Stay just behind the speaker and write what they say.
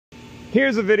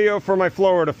Here's a video for my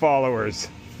Florida followers.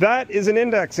 That is an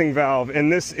indexing valve, and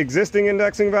this existing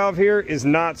indexing valve here is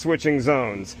not switching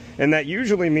zones. And that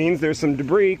usually means there's some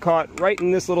debris caught right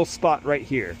in this little spot right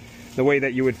here. The way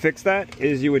that you would fix that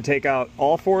is you would take out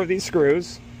all 4 of these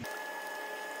screws.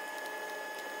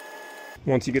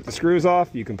 Once you get the screws off,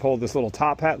 you can pull this little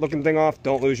top hat looking thing off.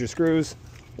 Don't lose your screws.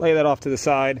 Lay that off to the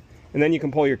side, and then you can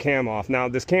pull your cam off. Now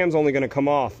this cam's only going to come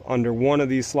off under one of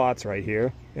these slots right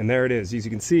here, and there it is. As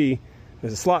you can see,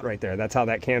 there's a slot right there. That's how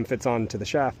that cam fits onto the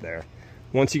shaft there.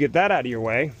 Once you get that out of your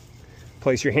way,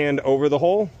 place your hand over the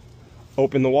hole,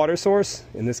 open the water source.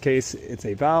 In this case, it's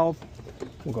a valve.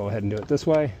 We'll go ahead and do it this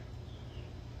way.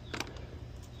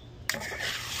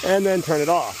 And then turn it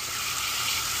off.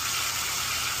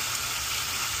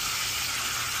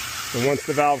 And once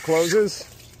the valve closes,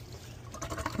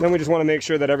 then we just want to make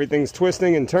sure that everything's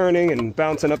twisting and turning and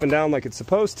bouncing up and down like it's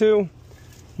supposed to.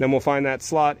 Then we'll find that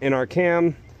slot in our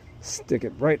cam, stick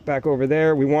it right back over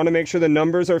there. We want to make sure the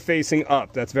numbers are facing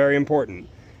up. That's very important.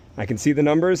 I can see the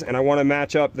numbers and I want to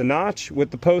match up the notch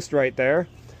with the post right there.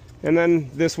 And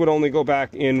then this would only go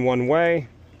back in one way,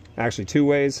 actually 2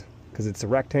 ways, because it's a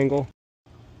rectangle.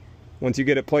 Once you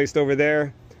get it placed over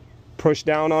there, push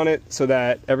down on it so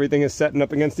that everything is setting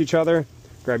up against each other.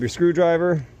 Grab your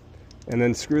screwdriver and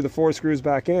then screw the 4 screws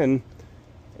back in,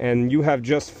 and you have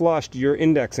just flushed your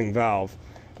indexing valve.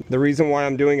 The reason why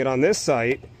I'm doing it on this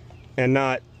site and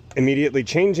not immediately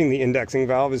changing the indexing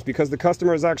valve is because the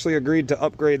customer has actually agreed to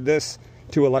upgrade this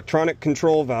to electronic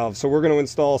control valve. So we're going to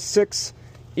install 6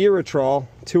 Irrigation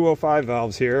 205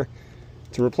 valves here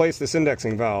to replace this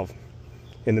indexing valve.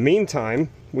 In the meantime,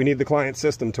 we need the client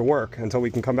system to work until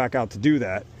we can come back out to do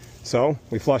that. So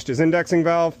we flushed his indexing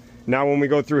valve. Now when we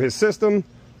go through his system,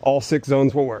 all 6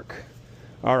 zones will work.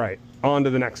 All right, on to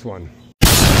the next one.